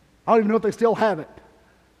 I don't even know if they still have it.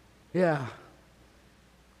 Yeah.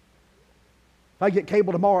 If I get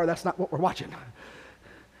cable tomorrow, that's not what we're watching.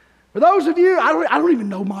 For those of you, I don't even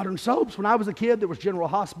know modern soaps. When I was a kid, there was General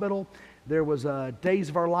Hospital. There was Days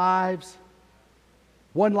of Our Lives.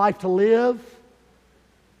 One Life to Live.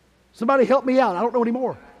 Somebody help me out. I don't know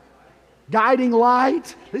anymore. guiding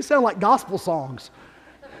light. These sound like gospel songs.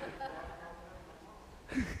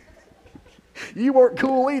 You weren't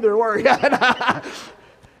cool either, were you?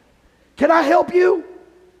 Can I help you?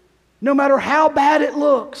 No matter how bad it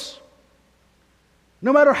looks.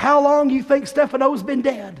 No matter how long you think Stefano's been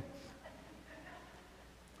dead.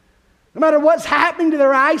 No matter what's happening to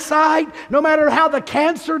their eyesight, no matter how the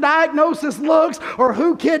cancer diagnosis looks, or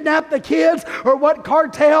who kidnapped the kids, or what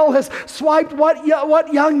cartel has swiped what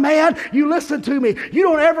young man, you listen to me. You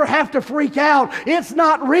don't ever have to freak out. It's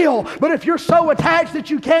not real. But if you're so attached that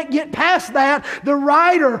you can't get past that, the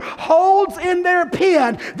writer holds in their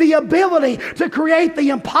pen the ability to create the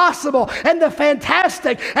impossible and the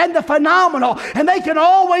fantastic and the phenomenal. And they can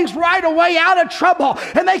always write a way out of trouble.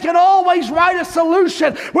 And they can always write a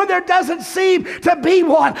solution when there doesn't seem to be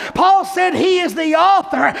one. Paul said he is the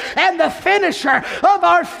author and the finisher of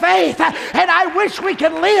our faith. And I wish we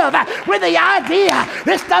could live with the idea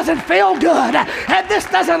this doesn't feel good and this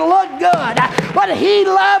doesn't look good, but he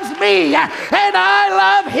loves me and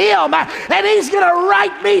I love him, and he's going to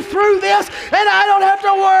write me through this, and I don't have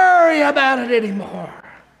to worry about it anymore.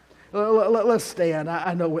 Let's stand.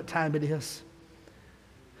 I know what time it is.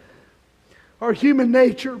 Our human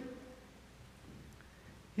nature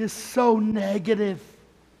is so negative.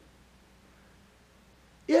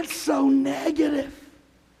 It's so negative.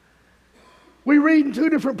 We read in two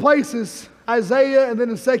different places, Isaiah and then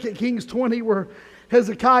in 2 Kings 20, where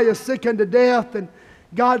Hezekiah is sick unto death, and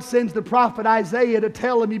God sends the prophet Isaiah to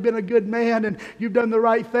tell him, you've been a good man and you've done the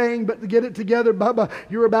right thing, but to get it together, Bubba,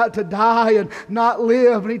 you're about to die and not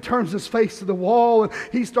live. And he turns his face to the wall and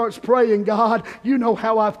he starts praying, God, you know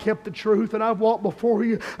how I've kept the truth and I've walked before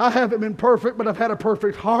you. I haven't been perfect, but I've had a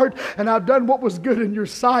perfect heart, and I've done what was good in your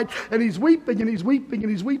sight. And he's weeping and he's weeping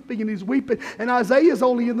and he's weeping and he's weeping. And Isaiah's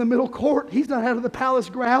only in the middle court. He's not out of the palace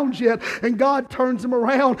grounds yet. And God turns him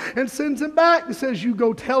around and sends him back and says, you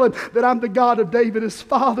go tell him that I'm the God of David, his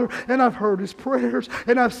father, and I've heard his prayers,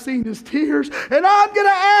 and I've seen his tears, and I'm going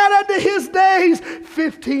to add unto his days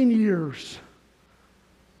 15 years.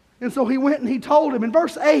 And so he went and he told him in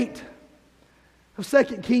verse 8 of 2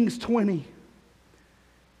 Kings 20,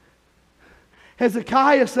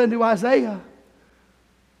 Hezekiah said to Isaiah,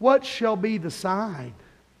 what shall be the sign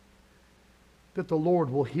that the Lord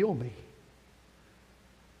will heal me?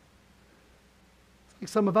 It's like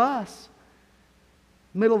some of us,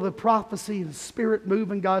 middle of the prophecy and spirit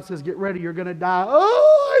moving, God says, get ready, you're going to die.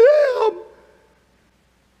 Oh, I am.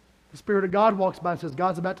 The Spirit of God walks by and says,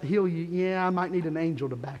 God's about to heal you. Yeah, I might need an angel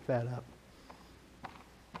to back that up.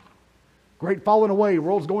 Great falling away. The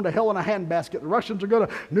world's going to hell in a handbasket. The Russians are going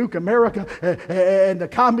to nuke America, and the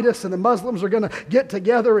communists and the Muslims are going to get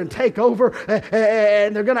together and take over,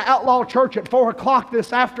 and they're going to outlaw church at 4 o'clock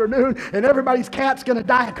this afternoon, and everybody's cat's going to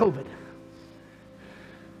die of COVID.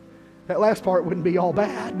 That last part wouldn't be all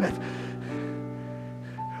bad, but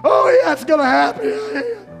oh yeah, it's going to happen.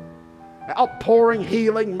 Outpouring,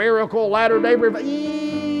 healing, miracle, latter-day revival.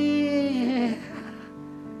 Yeah.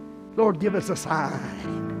 Lord, give us a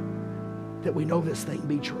sign that we know this thing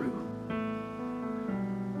be true.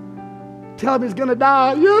 Tell him he's going to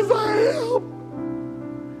die. Yes, I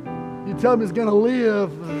am. You tell him he's going to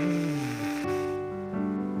live.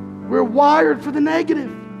 We're wired for the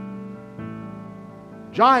negative.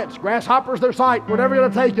 Giants, grasshoppers, their sight. Whatever you're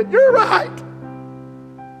going to take it. You're right.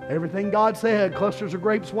 Everything God said, clusters of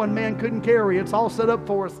grapes one man couldn't carry. It's all set up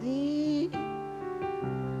for us. It's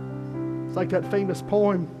like that famous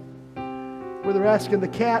poem where they're asking the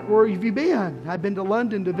cat, where have you been? I've been to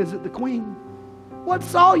London to visit the Queen. What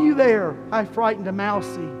saw you there? I frightened a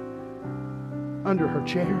mousie under her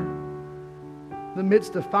chair. In the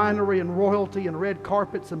midst of finery and royalty and red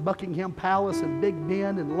carpets and Buckingham Palace and Big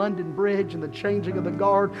Ben and London Bridge and the changing of the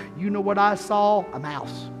guard, you know what I saw? A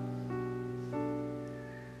mouse.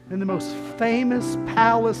 In the most famous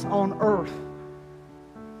palace on earth,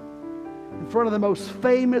 in front of the most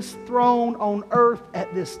famous throne on earth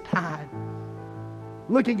at this time,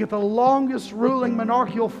 looking at the longest ruling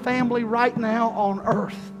monarchical family right now on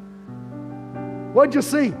earth. What'd you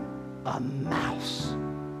see? A mouse.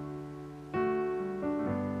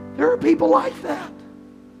 There are people like that.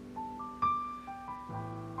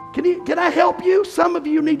 Can I help you? Some of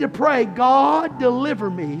you need to pray, God, deliver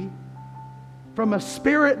me from a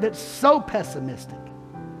spirit that's so pessimistic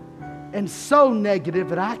and so negative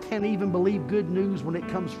that I can't even believe good news when it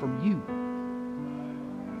comes from you.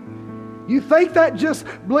 You think that just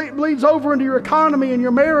bleeds over into your economy and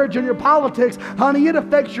your marriage and your politics. Honey, it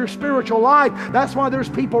affects your spiritual life. That's why there's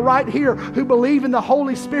people right here who believe in the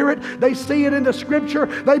Holy Spirit. They see it in the Scripture.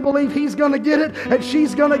 They believe he's going to get it and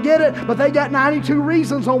she's going to get it. But they got 92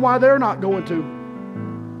 reasons on why they're not going to.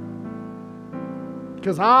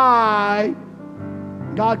 Because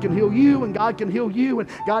God can heal you, and God can heal you, and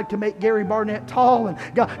God can make Gary Barnett tall, and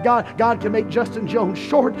God can make Justin Jones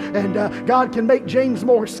short, and God can make James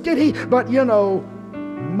Moore skinny, but you know,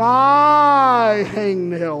 my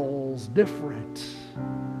hangnail's different.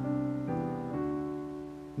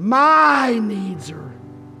 My needs are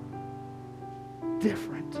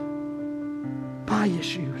different. My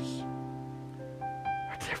issues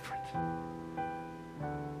are different.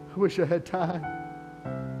 I wish I had time.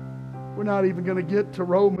 We're not even going to get to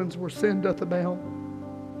Romans where sin doth abound.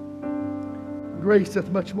 Grace doth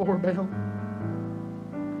much more abound.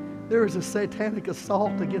 There is a satanic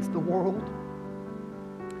assault against the world,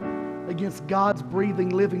 against God's breathing,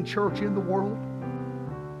 living church in the world,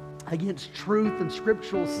 against truth and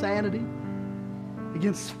scriptural sanity,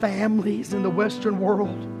 against families in the Western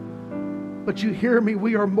world. But you hear me,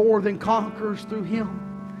 we are more than conquerors through Him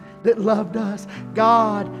that loved us.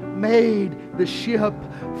 God made the ship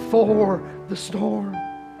for the storm.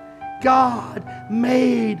 God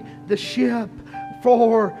made the ship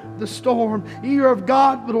for the storm. Ye are of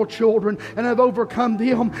God, little children, and have overcome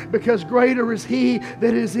them, because greater is He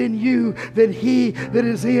that is in you than he that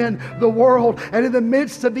is in the world. And in the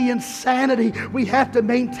midst of the insanity, we have to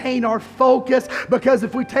maintain our focus, because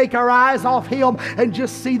if we take our eyes off Him and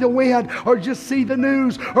just see the wind, or just see the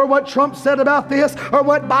news, or what Trump said about this, or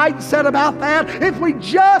what Biden said about that, if we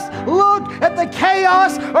just look at the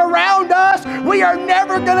chaos around us, we are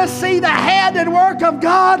never going to see the hand and work of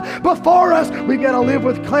God before us. We got to live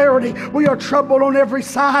with clarity. We are troubled on every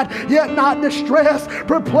side, yet not distressed,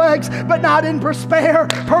 perplexed, but not in despair,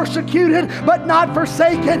 persecuted, but not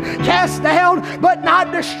forsaken, cast down, but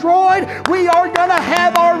not destroyed. We are going to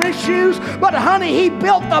have our issues, but honey, He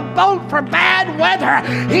built the boat for bad weather.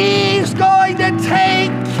 He's going to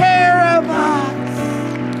take care of us.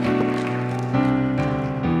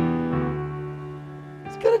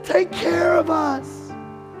 He's going to take care of us.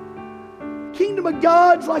 Kingdom of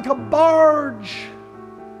God's like a barge.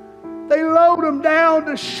 They load them down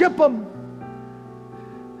to ship them.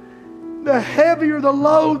 The heavier the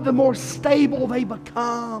load, the more stable they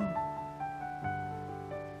become.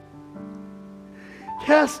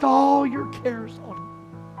 Cast all your cares on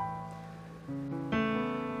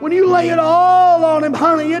Him. When you lay it all on Him,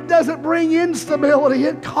 honey, it doesn't bring instability.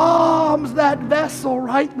 It calms that vessel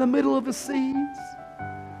right in the middle of the seas.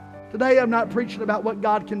 Today I'm not preaching about what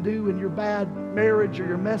God can do in your bad marriage, or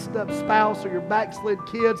your messed up spouse, or your backslid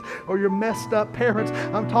kids, or your messed up parents.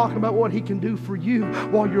 I'm talking about what He can do for you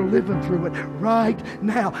while you're living through it right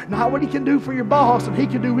now. Not what He can do for your boss, and He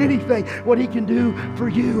can do anything. What He can do for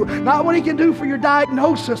you. Not what He can do for your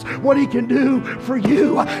diagnosis. What He can do for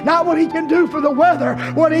you. Not what He can do for the weather.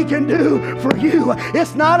 What He can do for you.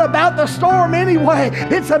 It's not about the storm anyway.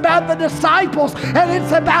 It's about the disciples, and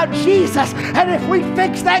it's about Jesus. And if we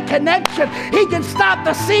fix that connection, He can stop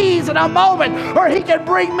the seas in a moment, or He can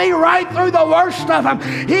bring me right through the worst of them.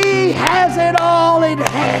 He has it all in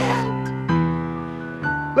hand.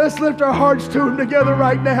 Let's lift our hearts to Him together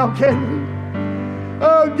right now, can we?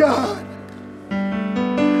 Oh God,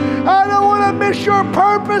 I don't want to miss Your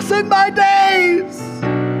purpose in my days.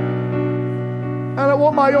 I don't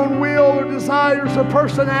want my own will or desires or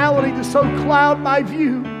personality to so cloud my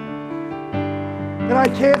view that I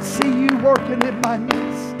can't see You working in my midst.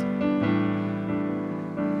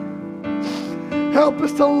 Help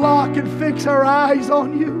us to lock and fix our eyes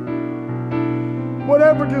on You.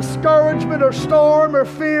 Whatever discouragement or storm or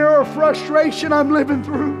fear or frustration I'm living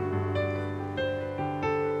through.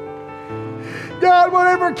 God,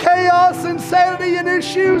 whatever chaos, insanity, and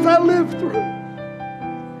issues I live through,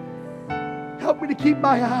 help me to keep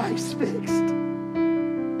my eyes fixed,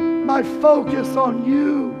 my focus on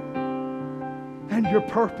You and Your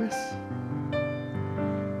purpose.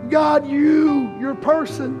 God, You, Your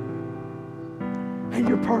person, and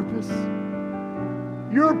Your purpose.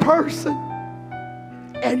 Your person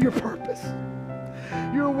and Your purpose.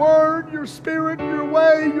 Your word, Your spirit, Your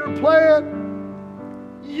way, Your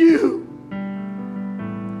plan. You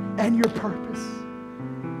and Your purpose.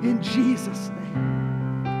 In Jesus'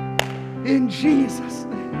 name. In Jesus'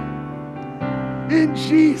 name. In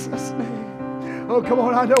Jesus' name. Oh, come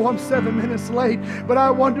on, I know I'm 7 minutes late, but I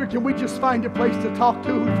wonder, can we just find a place to talk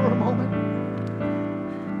to Him for a moment?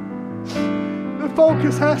 The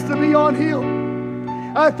focus has to be on Him.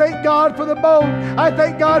 I thank God for the boat. I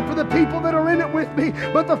thank God for the people that are in it with me,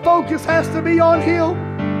 but the focus has to be on Him.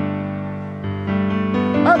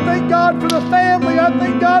 I thank God for the family. I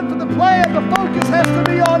thank God for the plan. The focus has to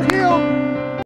be on Him.